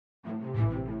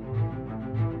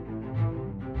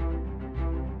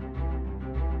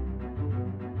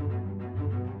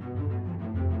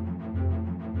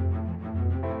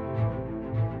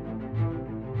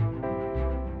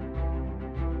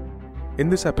In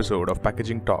this episode of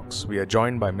Packaging Talks, we are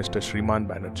joined by Mr. Shriman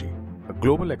Banerjee, a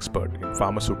global expert in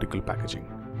pharmaceutical packaging.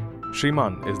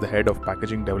 Shriman is the head of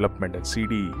packaging development and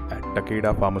CDE at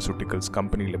Takeda Pharmaceuticals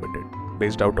Company Limited,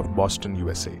 based out of Boston,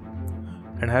 USA,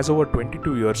 and has over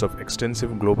 22 years of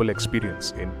extensive global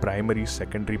experience in primary,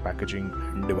 secondary packaging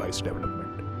and device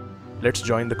development. Let's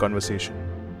join the conversation.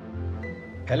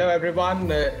 Hello everyone,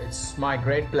 it's my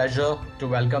great pleasure to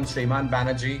welcome Shriman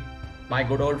Banerjee, my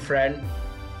good old friend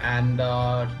and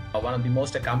one of the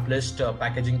most accomplished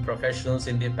packaging professionals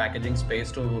in the packaging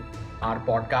space to our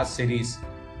podcast series.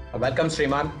 Welcome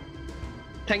Shriman.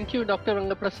 Thank you, Dr.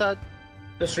 Rangaprasad.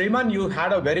 So Shriman, you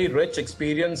had a very rich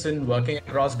experience in working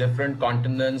across different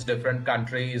continents, different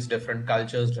countries, different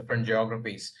cultures, different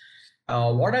geographies.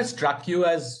 What has struck you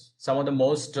as some of the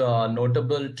most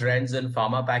notable trends in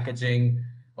pharma packaging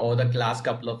over the last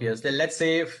couple of years? Let's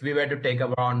say if we were to take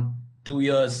around 2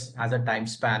 years as a time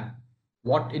span,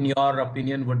 what in your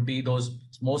opinion would be those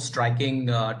most striking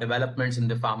developments in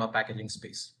the pharma packaging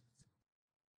space?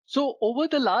 So over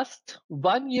the last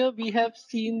 1 year, we have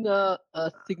seen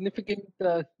significant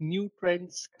new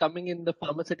trends coming in the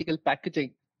pharmaceutical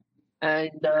packaging.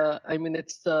 And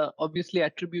it's obviously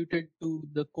attributed to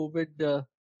the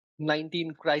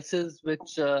COVID-19 crisis,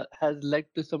 which has led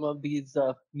to some of these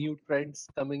new trends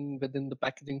coming within the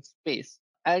packaging space.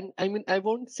 And I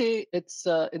won't say it's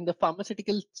in the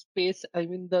pharmaceutical space.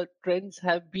 The trends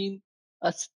have been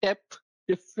a step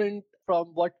different from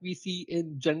what we see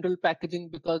in general packaging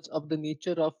because of the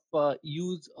nature of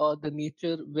use or the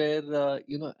nature where,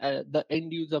 the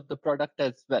end use of the product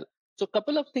as well. So a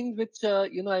couple of things which,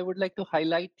 I would like to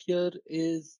highlight here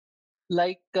is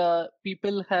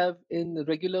people have in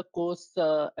regular course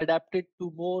adapted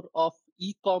to more of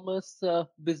e-commerce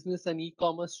business and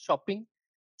e-commerce shopping.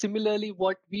 Similarly,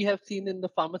 what we have seen in the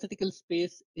pharmaceutical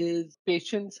space is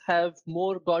patients have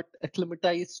more got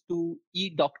acclimatized to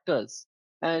e-doctors.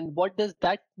 And what does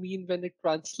that mean when it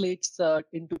translates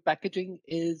into packaging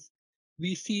is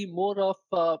we see more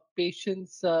of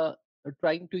patients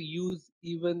trying to use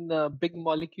even big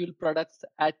molecule products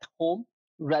at home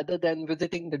rather than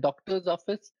visiting the doctor's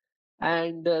office.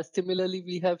 And similarly,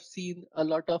 we have seen a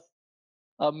lot of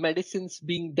medicines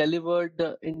being delivered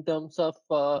in terms of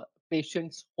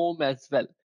patient's home as well.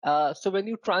 So when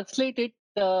you translate it,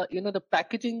 the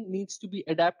packaging needs to be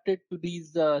adapted to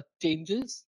these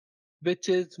changes, which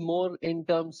is more in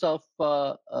terms of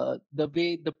the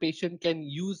way the patient can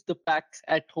use the packs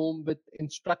at home with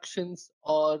instructions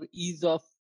or ease of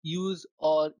use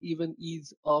or even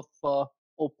ease of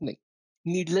opening.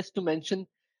 Needless to mention,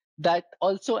 that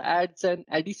also adds an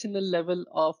additional level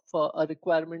of a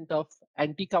requirement of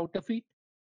anti-counterfeit.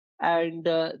 And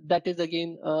that is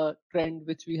again a trend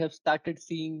which we have started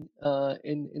seeing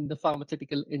in the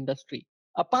pharmaceutical industry.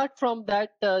 Apart from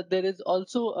that, there is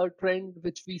also a trend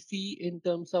which we see in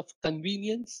terms of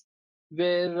convenience,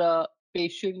 where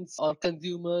patients or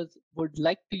consumers would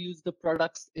like to use the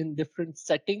products in different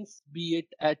settings, be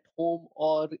it at home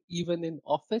or even in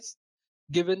office,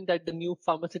 given that the new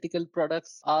pharmaceutical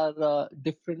products are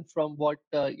different from what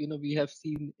we have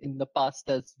seen in the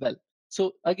past as well.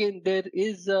 So again, there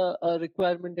is a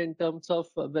requirement in terms of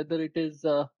whether it is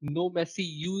no messy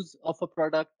use of a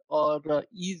product or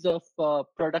ease of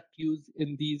product use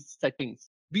in these settings.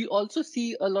 We also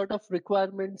see a lot of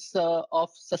requirements of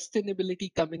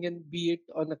sustainability coming in, be it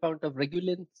on account of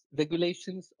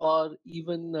regulations or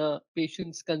even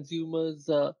patients, consumers,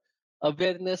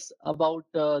 awareness about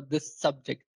this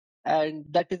subject. And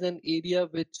that is an area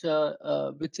which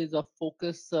is of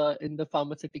focus in the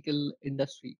pharmaceutical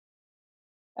industry.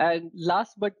 And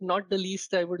last but not the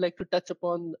least, I would like to touch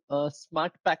upon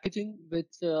smart packaging,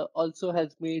 which also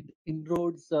has made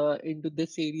inroads into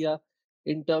this area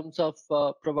in terms of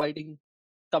providing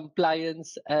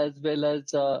compliance as well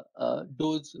as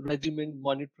dose regimen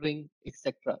monitoring,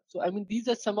 etc. So, these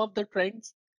are some of the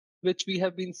trends which we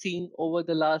have been seeing over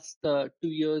the last 2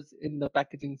 years in the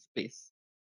packaging space.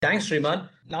 Thanks, Shriman.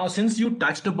 Now, since you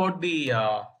touched about the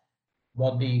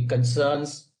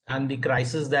concerns and the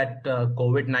crisis that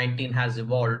COVID-19 has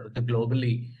evolved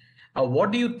globally,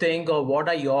 what do you think, or what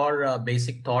are your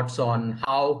basic thoughts on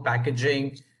how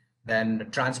packaging, then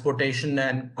transportation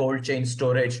and cold chain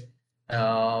storage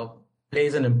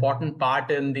plays an important part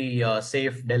in the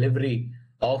safe delivery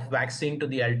of vaccine to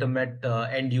the ultimate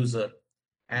end user?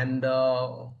 And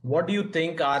what do you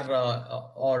think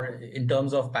are, or in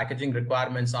terms of packaging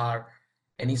requirements, are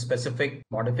any specific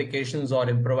modifications or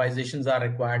improvisations are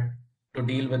required to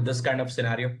deal with this kind of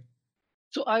scenario?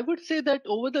 So I would say that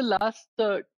over the last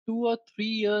 2 or 3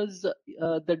 years,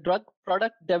 the drug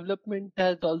product development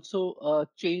has also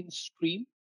changed stream.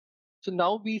 So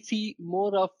now we see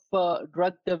more of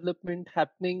drug development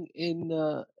happening in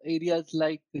areas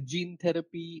like gene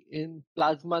therapy, in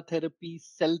plasma therapy,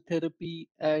 cell therapy,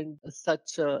 and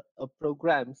such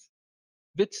programs,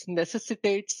 which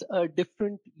necessitates a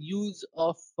different use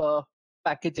of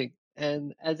packaging.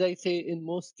 And as I say, in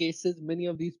most cases, many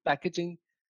of these packaging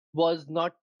was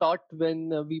not taught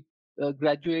when we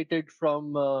graduated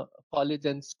from college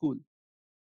and school.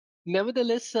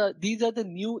 Nevertheless, these are the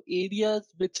new areas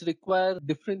which require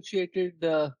differentiated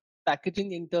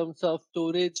packaging in terms of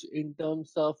storage, in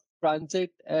terms of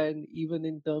transit, and even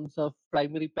in terms of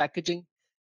primary packaging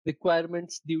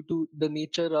requirements due to the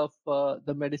nature of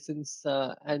the medicines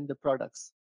and the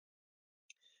products.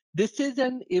 This is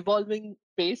an evolving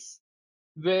space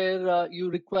where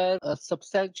you require a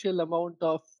substantial amount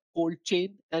of cold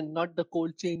chain, and not the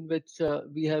cold chain which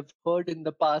we have heard in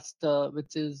the past,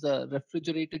 which is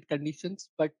refrigerated conditions,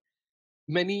 but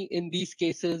many in these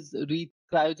cases reach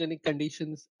cryogenic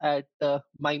conditions at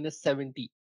 -70.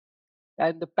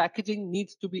 And the packaging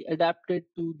needs to be adapted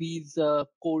to these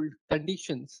cold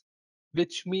conditions,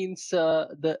 which means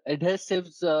the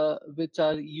adhesives which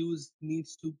are used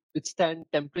needs to withstand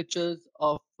temperatures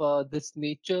of this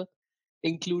nature,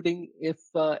 including if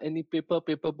any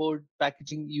paperboard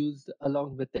packaging used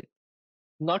along with it.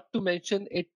 Not to mention,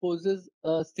 it poses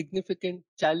a significant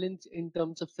challenge in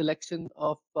terms of selection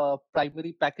of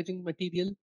primary packaging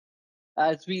material.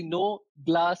 As we know,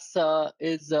 glass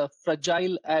is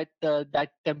fragile at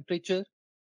that temperature,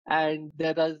 and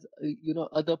there are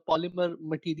other polymer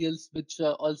materials which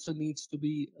also needs to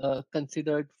be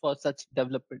considered for such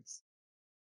developments.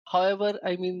 However,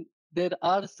 I mean, there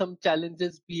are some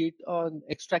challenges, be it on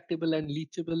extractable and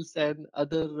leachables and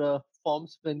other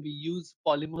forms when we use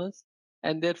polymers,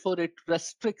 and therefore it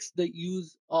restricts the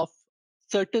use of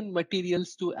certain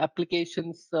materials to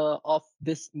applications of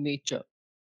this nature.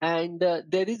 And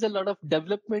there is a lot of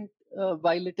development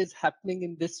while it is happening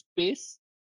in this space.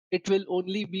 It will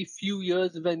only be few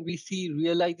years when we see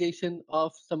realization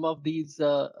of some of these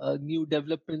new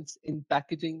developments in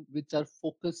packaging, which are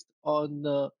focused on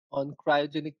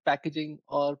cryogenic packaging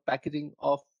or packaging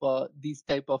of these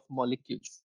type of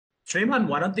molecules. Shriman,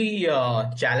 one of the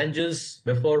challenges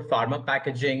before pharma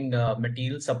packaging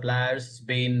material suppliers has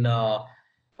been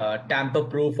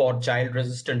tamper-proof or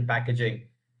child-resistant packaging.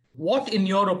 What, in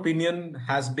your opinion,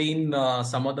 has been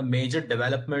some of the major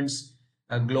developments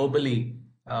globally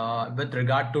with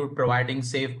regard to providing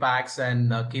safe packs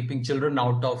and keeping children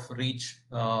out of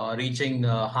reaching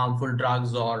harmful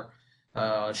drugs or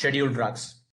scheduled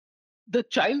drugs? The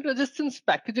child resistance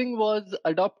packaging was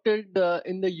adopted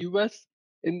in the US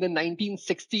in the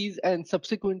 1960s and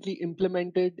subsequently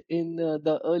implemented in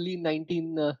the early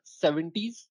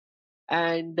 1970s.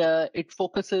 And it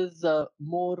focuses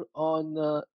more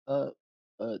on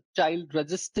child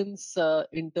resistance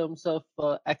in terms of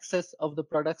access of the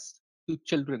products to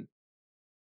children.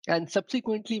 And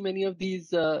subsequently, many of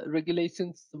these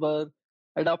regulations were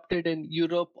adopted in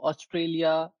Europe,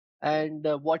 Australia, and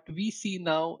what we see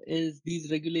now is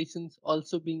these regulations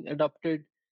also being adopted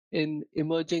in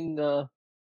emerging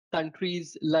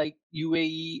countries like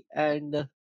UAE and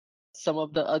some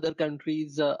of the other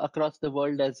countries across the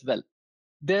world as well.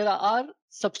 There are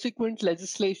subsequent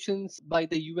legislations by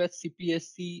the US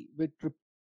CPSC with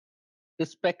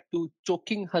respect to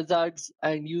choking hazards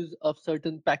and use of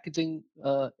certain packaging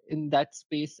in that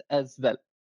space as well.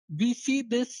 We see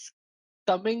this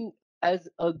coming as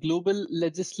a global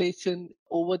legislation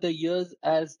over the years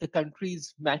as the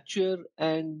countries mature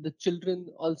and the children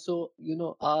also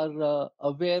are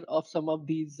aware of some of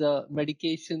these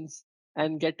medications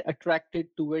and get attracted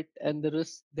to it and the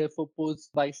risks therefore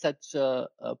posed by such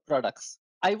products.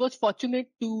 I was fortunate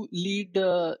to lead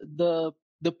the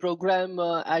program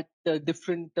at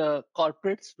different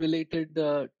corporates related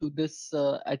to this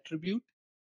attribute.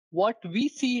 What we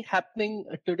see happening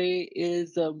today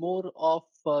is more of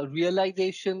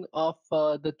realization of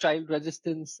the child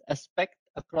resistance aspect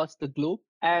across the globe.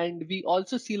 And we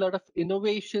also see a lot of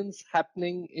innovations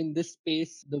happening in this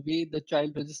space, the way the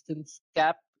child resistance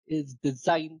cap is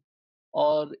designed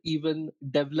or even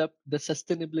developed, the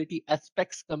sustainability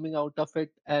aspects coming out of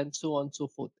it, and so on and so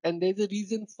forth. And there's a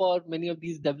reason for many of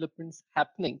these developments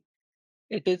happening.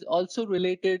 It is also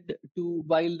related to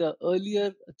while the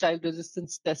earlier child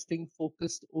resistance testing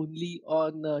focused only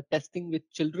on testing with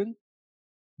children,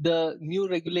 the new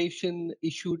regulation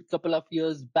issued a couple of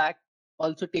years back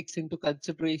also takes into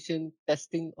consideration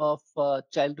testing of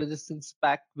child resistance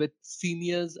pack with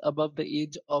seniors above the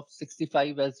age of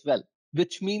 65 as well,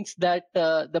 which means that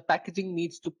the packaging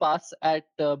needs to pass at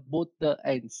both the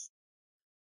ends.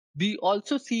 We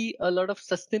also see a lot of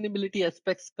sustainability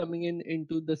aspects coming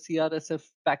into the CRSF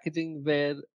packaging,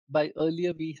 where by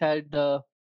earlier we had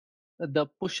the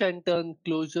push and turn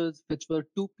closures, which were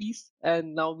two-piece,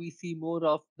 and now we see more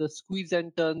of the squeeze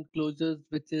and turn closures,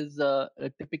 which is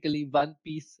typically one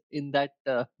piece in that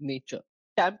nature.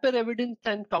 Tamper evidence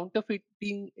and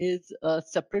counterfeiting is a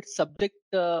separate subject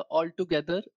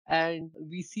altogether, and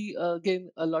we see again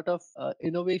a lot of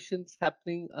innovations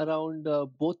happening around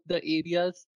both the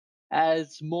areas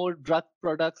as more drug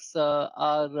products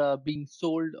are being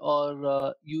sold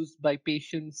or used by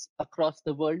patients across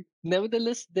the world.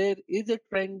 Nevertheless, there is a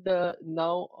trend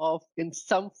now of, in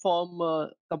some form,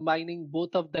 combining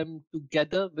both of them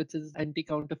together, which is anti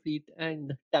counterfeit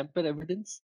and tamper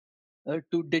evidence.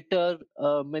 To deter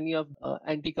many of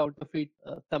anti counterfeit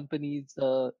companies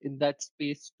in that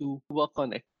space to work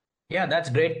on it. Yeah, that's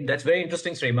great. That's very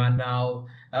interesting, Sriman. Now,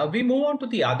 we move on to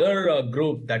the other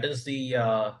group, that is the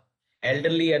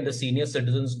elderly and the senior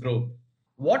citizens group.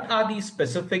 What are the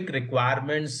specific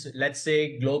requirements, let's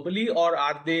say globally, or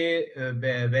are they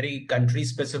very country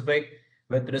specific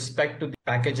with respect to the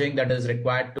packaging that is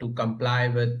required to comply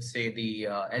with, say, the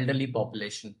elderly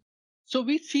population? So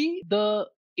we see the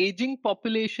aging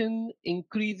population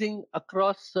increasing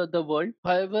across the world.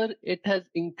 However, it has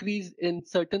increased in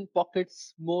certain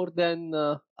pockets more than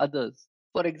others.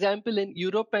 For example, in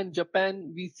Europe and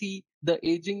Japan, we see the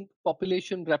aging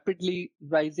population rapidly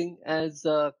rising as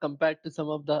compared to some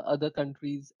of the other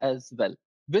countries as well.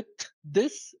 With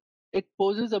this, it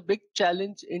poses a big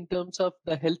challenge in terms of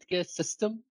the healthcare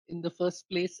system in the first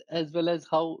place, as well as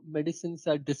how medicines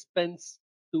are dispensed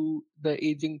to the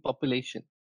aging population.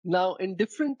 Now, in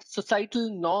different societal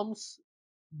norms,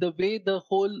 the way the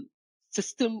whole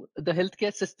system, the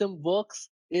healthcare system works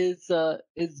is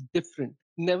different.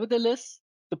 Nevertheless,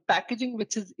 the packaging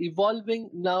which is evolving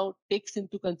now takes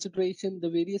into consideration the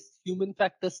various human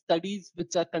factor studies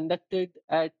which are conducted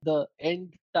at the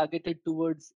end targeted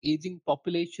towards aging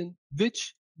population,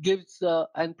 which gives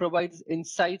and provides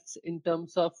insights in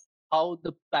terms of how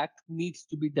the pack needs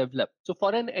to be developed. So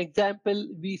for an example,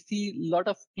 we see a lot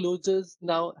of closures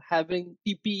now having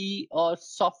PPE or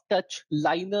soft touch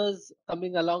liners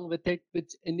coming along with it,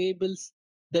 which enables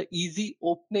the easy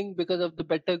opening because of the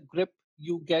better grip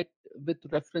you get with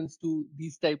reference to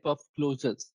these type of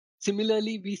closures.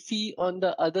 Similarly, we see on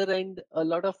the other end a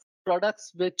lot of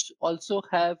products which also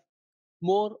have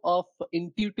more of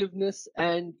intuitiveness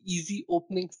and easy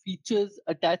opening features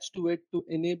attached to it to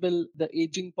enable the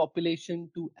aging population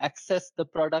to access the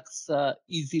products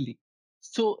easily.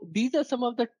 So these are some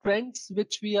of the trends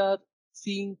which we are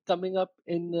seeing coming up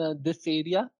in this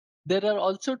area. There are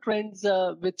also trends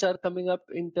which are coming up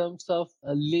in terms of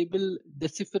label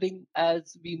deciphering,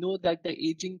 as we know that the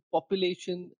aging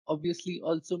population obviously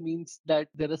also means that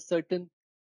there are certain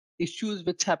issues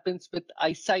which happens with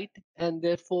eyesight, and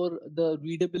therefore the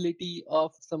readability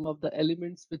of some of the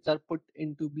elements which are put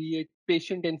into, be it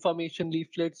patient information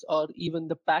leaflets or even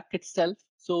the pack itself.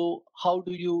 So how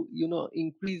do you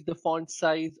increase the font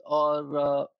size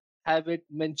or have it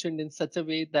mentioned in such a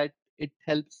way that it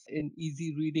helps in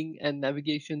easy reading and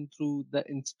navigation through the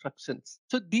instructions.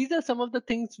 So these are some of the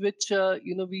things which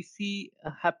we see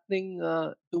happening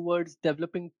towards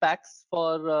developing packs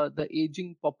for the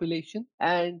aging population,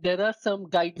 and there are some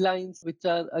guidelines which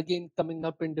are again coming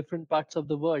up in different parts of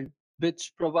the world,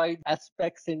 which provide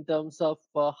aspects in terms of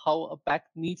how a pack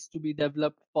needs to be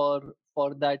developed for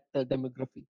that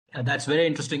demography. That's very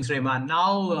interesting, Sriman.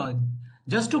 Now,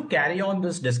 just to carry on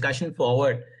this discussion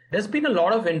forward, there's been a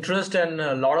lot of interest, and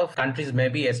a lot of countries,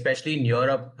 maybe especially in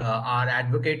Europe, are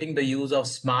advocating the use of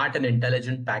smart and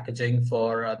intelligent packaging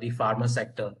for the pharma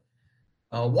sector.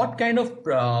 What kind of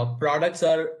products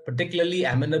are particularly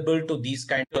amenable to these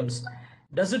kinds of terms?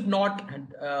 Does it not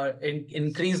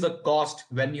increase the cost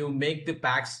when you make the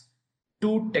packs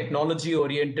too technology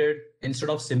oriented instead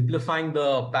of simplifying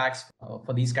the packs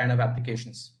for these kind of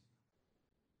applications?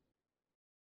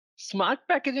 Smart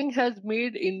packaging has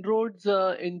made inroads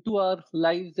into our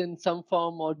lives in some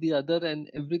form or the other, and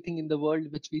everything in the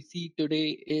world which we see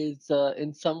today is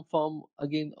in some form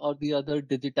again or the other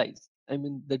digitized. I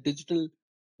mean, the digital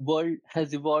world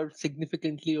has evolved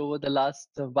significantly over the last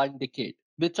 1 decade,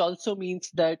 which also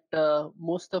means that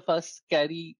most of us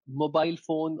carry mobile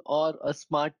phone or a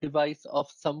smart device of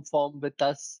some form with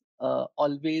us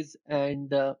always,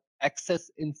 and access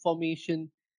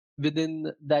information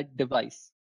within that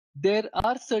device. There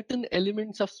are certain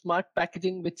elements of smart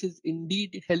packaging which is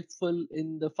indeed helpful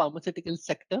in the pharmaceutical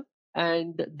sector,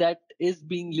 and that is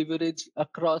being leveraged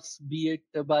across, be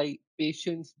it by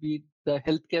patients, be it the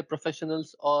healthcare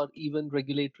professionals, or even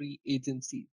regulatory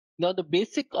agencies. Now, the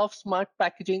basic of smart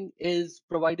packaging is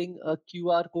providing a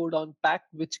QR code on pack,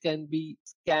 which can be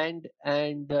scanned,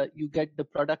 and you get the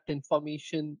product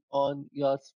information on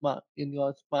your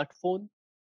smartphone,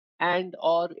 and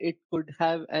or it could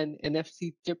have an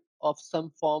NFC chip of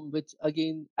some form, which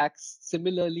again acts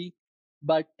similarly.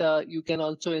 But you can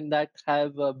also in that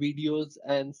have videos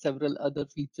and several other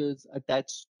features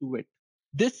attached to it.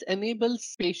 This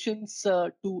enables patients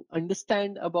to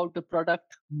understand about the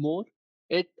product more.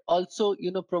 It also,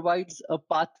 provides a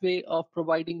pathway of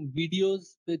providing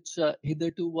videos, which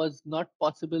hitherto was not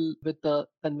possible with the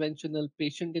conventional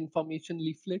patient information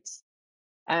leaflets,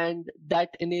 and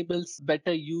that enables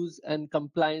better use and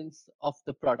compliance of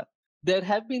the product. There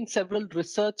have been several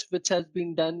research which has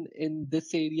been done in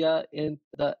this area in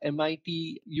the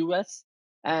MIT US,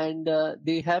 and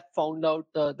they have found out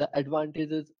the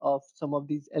advantages of some of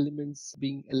these elements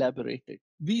being elaborated.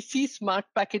 We see smart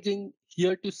packaging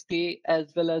here to stay,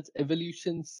 as well as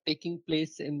evolutions taking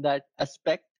place in that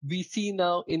aspect. We see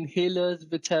now inhalers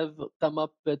which have come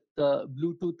up with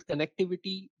Bluetooth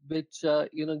connectivity, which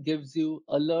gives you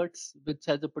alerts, which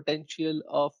has a potential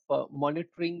of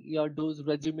monitoring your dose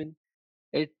regimen.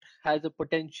 It has a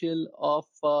potential of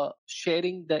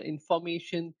sharing the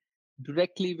information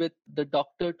directly with the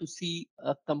doctor to see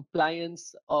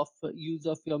compliance of use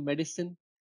of your medicine,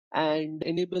 and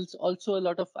enables also a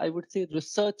lot of, I would say,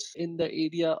 research in the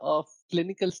area of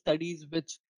clinical studies,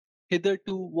 which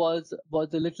hitherto was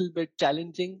a little bit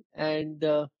challenging. And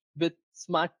with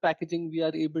smart packaging, we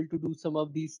are able to do some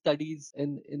of these studies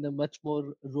in a much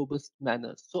more robust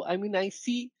manner. So, I mean, I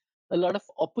see a lot of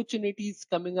opportunities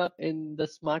coming up in the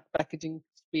smart packaging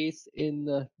space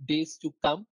in days to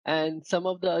come. And some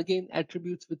of the, again,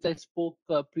 attributes which I spoke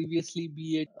previously,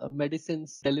 be it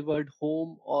medicines delivered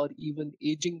home or even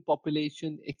aging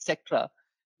population, etc.,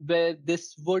 where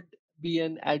this would be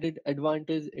an added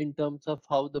advantage in terms of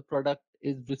how the product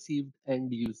is received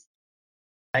and used.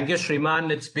 Thank you,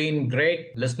 Shriman. It's been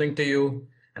great listening to you,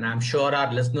 and I'm sure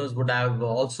our listeners would have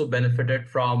also benefited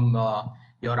from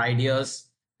your ideas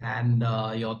and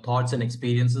your thoughts and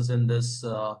experiences in this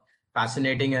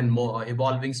fascinating and more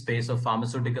evolving space of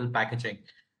pharmaceutical packaging.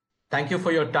 Thank you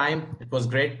for your time. It was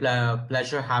great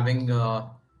pleasure having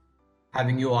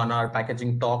you on our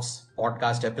Packaging Talks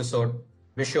podcast episode.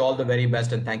 Wish you all the very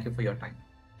best, and thank you for your time.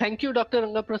 Thank you, Dr.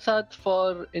 Rangaprasad,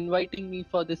 for inviting me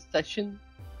for this session,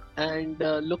 and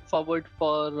look forward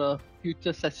for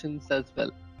future sessions as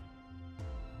well.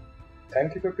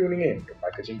 Thank you for tuning in to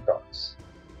Packaging Talks.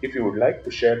 If you would like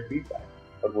to share feedback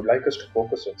or would like us to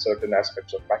focus on certain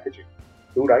aspects of packaging,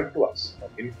 do write to us on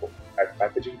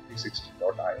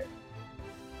info@packaging360.in.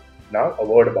 Now a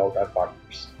word about our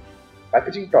partners.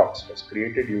 Packaging Talks was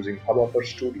created using Hubhopper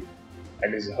Studio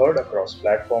and is heard across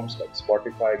platforms like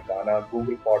Spotify, Gaana,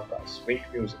 Google Podcasts, Wink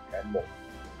Music, and more.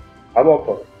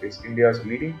 Hubhopper is India's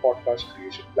leading podcast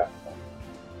creation platform.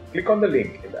 Click on the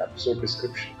link in the episode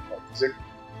description or visit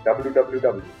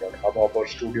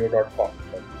www.hubhopperstudio.com.